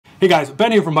Hey guys,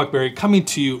 Ben here from Huckberry, coming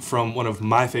to you from one of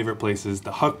my favorite places,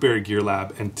 the Huckberry Gear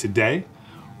Lab, and today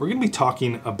we're going to be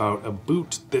talking about a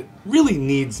boot that really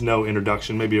needs no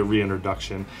introduction, maybe a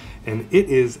reintroduction, and it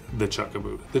is the Chukka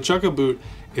boot. The Chukka boot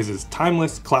is as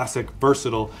timeless, classic,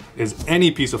 versatile as any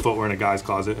piece of footwear in a guy's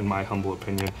closet, in my humble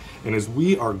opinion. And as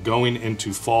we are going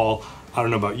into fall, I don't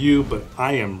know about you, but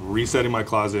I am resetting my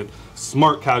closet,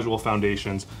 smart casual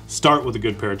foundations, start with a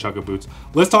good pair of Chukka boots.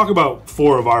 Let's talk about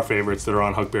 4 of our favorites that are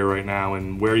on Huckberry right now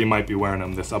and where you might be wearing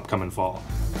them this upcoming fall.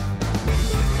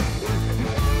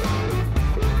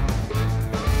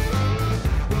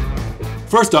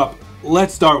 First up,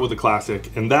 let's start with a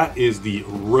classic, and that is the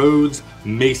Rhodes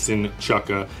Mason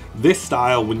Chukka. This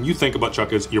style, when you think about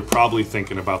Chukkas, you're probably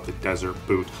thinking about the desert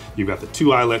boot. You've got the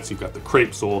 2 eyelets, you've got the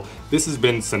crepe sole. This has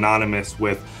been synonymous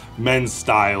with men's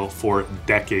style for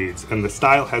decades, and the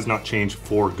style has not changed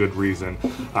for good reason.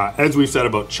 As we've said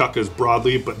about Chukkas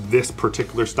broadly, but this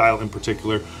particular style in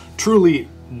particular, truly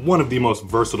one of the most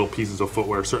versatile pieces of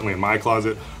footwear, certainly in my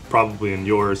closet, probably in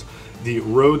yours. The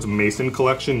Rhodes Mason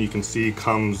collection, you can see,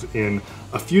 comes in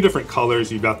a few different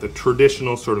colors. You've got the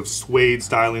traditional sort of suede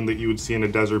styling that you would see in a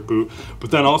desert boot,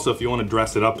 but then also if you want to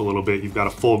dress it up a little bit, you've got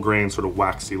a full grain sort of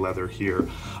waxy leather here.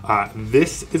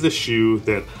 This is a shoe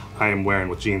that I am wearing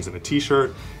with jeans and a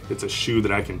t-shirt. It's a shoe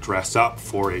that I can dress up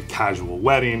for a casual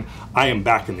wedding. I am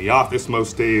back in the office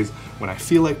most days. When I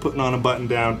feel like putting on a button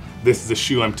down, this is a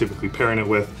shoe I'm typically pairing it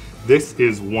with. This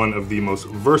is one of the most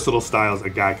versatile styles a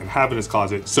guy can have in his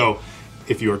closet. So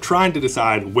if you are trying to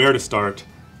decide where to start,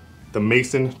 the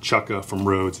Mason Chukka from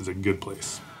Rhodes is a good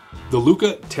place. The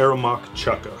LUCA Terra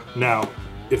Chukka. Now,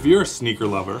 if you're a sneaker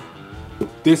lover,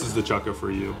 this is the Chukka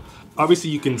for you. Obviously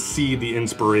you can see the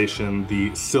inspiration,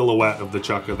 the silhouette of the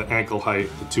Chukka, the ankle height,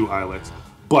 the 2 eyelets,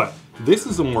 but this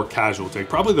is a more casual take,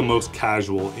 probably the most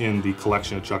casual in the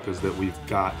collection of Chukkas that we've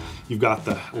got. You've got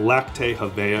the Lacte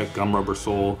Havea gum rubber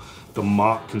sole, the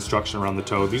mock construction around the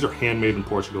toe. These are handmade in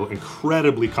Portugal,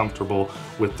 incredibly comfortable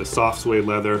with the soft suede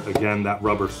leather, again, that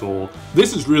rubber sole.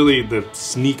 This is really the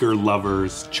sneaker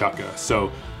lover's Chukka.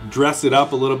 So dress it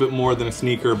up a little bit more than a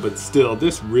sneaker, but still,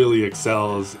 this really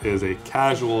excels as a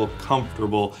casual,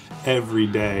 comfortable,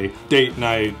 everyday date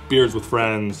night, beers with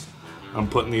friends. I'm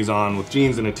putting these on with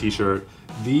jeans and a t-shirt.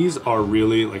 These are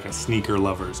really like a sneaker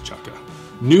lover's Chukka.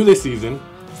 New this season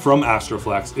from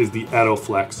Astorflex is the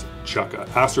Ettoflex Chukka.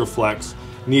 Astorflex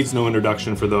needs no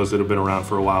introduction for those that have been around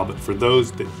for a while, but for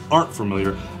those that aren't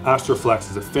familiar, Astorflex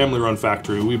is a family-run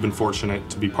factory we've been fortunate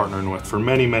to be partnering with for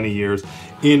many, many years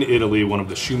in Italy, one of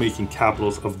the shoemaking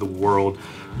capitals of the world.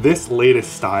 This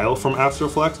latest style from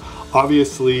Astorflex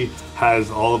obviously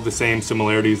has all of the same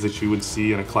similarities that you would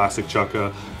see in a classic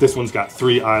Chukka. This one's got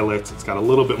 3 eyelets, it's got a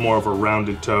little bit more of a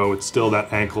rounded toe, it's still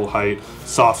that ankle height,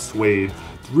 soft suede.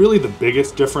 Really the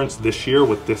biggest difference this year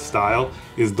with this style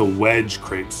is the Wedge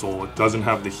crepe sole. It doesn't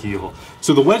have the heel.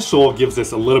 So the Wedge sole gives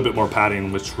this a little bit more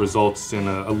padding, which results in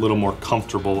a little more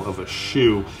comfortable of a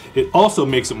shoe. It also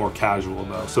makes it more casual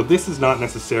though. So this is not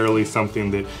necessarily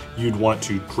something that you'd want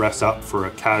to dress up for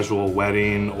a casual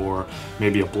wedding or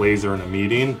maybe a blazer in a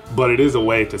meeting, but it is a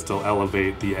way to still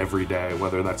elevate the everyday,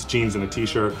 whether that's jeans and a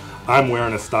t-shirt. I'm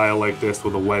wearing a style like this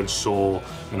with a wedge sole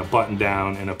and a button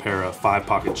down and a pair of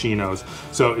 5-pocket chinos.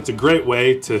 So it's a great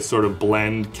way to sort of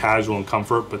blend casual and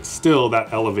comfort, but still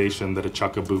that elevation that a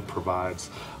Chukka boot provides.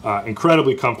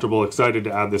 Incredibly comfortable, excited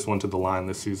to add this one to the line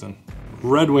this season.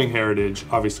 Red Wing heritage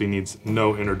obviously needs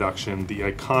no introduction. The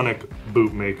iconic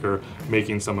boot maker,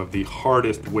 making some of the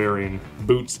hardest wearing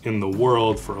boots in the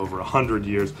world for over 100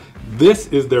 years. This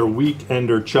is their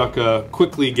weekender Chukka,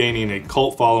 quickly gaining a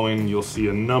cult following. You'll see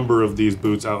a number of these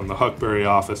boots out in the Huckberry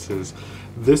offices.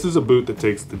 This is a boot that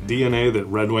takes the DNA that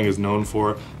Red Wing is known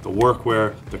for, the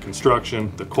workwear, the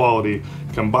construction, the quality,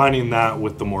 combining that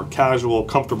with the more casual,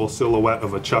 comfortable silhouette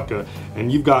of a Chukka,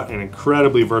 and you've got an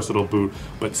incredibly versatile boot,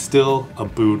 but still a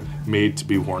boot made to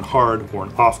be worn hard,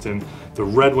 worn often. The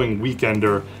Red Wing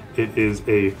Weekender, it is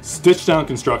a stitched down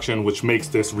construction, which makes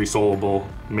this resolable,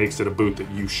 makes it a boot that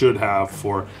you should have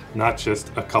for not just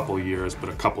a couple years, but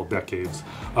a couple decades.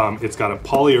 It's got a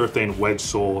polyurethane wedge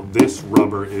sole. This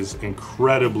rubber is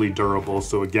incredibly durable.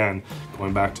 So again,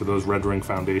 going back to those Red Wing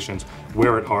foundations,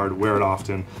 wear it hard, wear it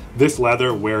often. This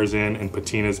leather wears in and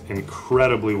patinas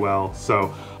incredibly well.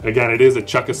 So again, it is a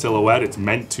Chukka silhouette. It's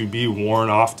meant to be worn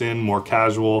often, more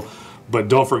casual. But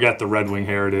don't forget the Red Wing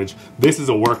heritage. This is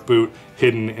a work boot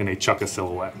hidden in a Chukka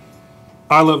silhouette.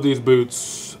 I love these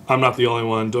boots. I'm not the only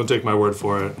one. Don't take my word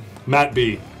for it. Matt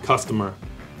B, customer,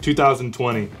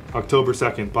 2020, October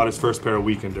 2nd, bought his first pair of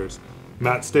Weekenders.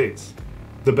 Matt states,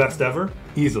 the best ever?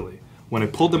 Easily. When I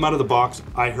pulled them out of the box,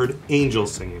 I heard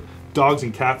angels singing. Dogs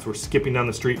and cats were skipping down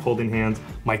the street holding hands.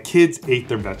 My kids ate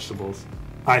their vegetables.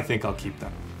 I think I'll keep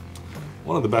them.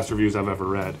 One of the best reviews I've ever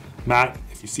read. Matt,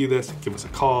 if you see this, give us a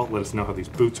call. Let us know how these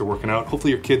boots are working out.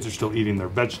 Hopefully your kids are still eating their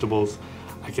vegetables.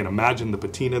 I can imagine the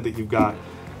patina that you've got.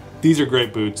 These are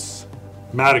great boots.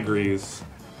 Matt agrees.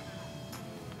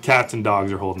 Cats and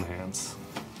dogs are holding hands.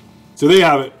 So there you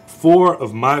have it. 4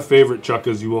 of my favorite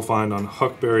chukkas you will find on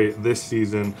Huckberry this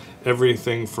season.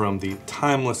 Everything from the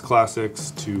timeless classics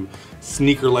to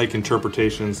sneaker-like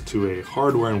interpretations to a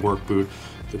hardware and work boot.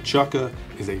 The chukka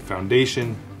is a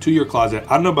foundation to your closet.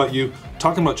 I don't know about you,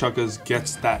 talking about chukkas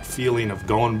gets that feeling of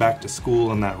going back to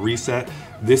school and that reset.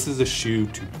 This is a shoe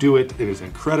to do it. It is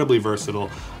incredibly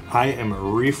versatile. I am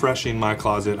refreshing my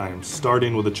closet. I am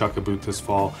starting with a chukka boot this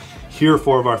fall. Here are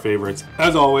 4 of our favorites.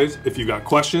 As always, if you've got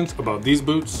questions about these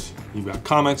boots, you've got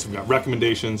comments, you've got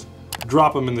recommendations,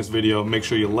 drop them in this video. Make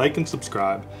sure you like and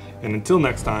subscribe. And until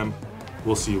next time,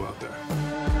 we'll see you out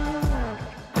there.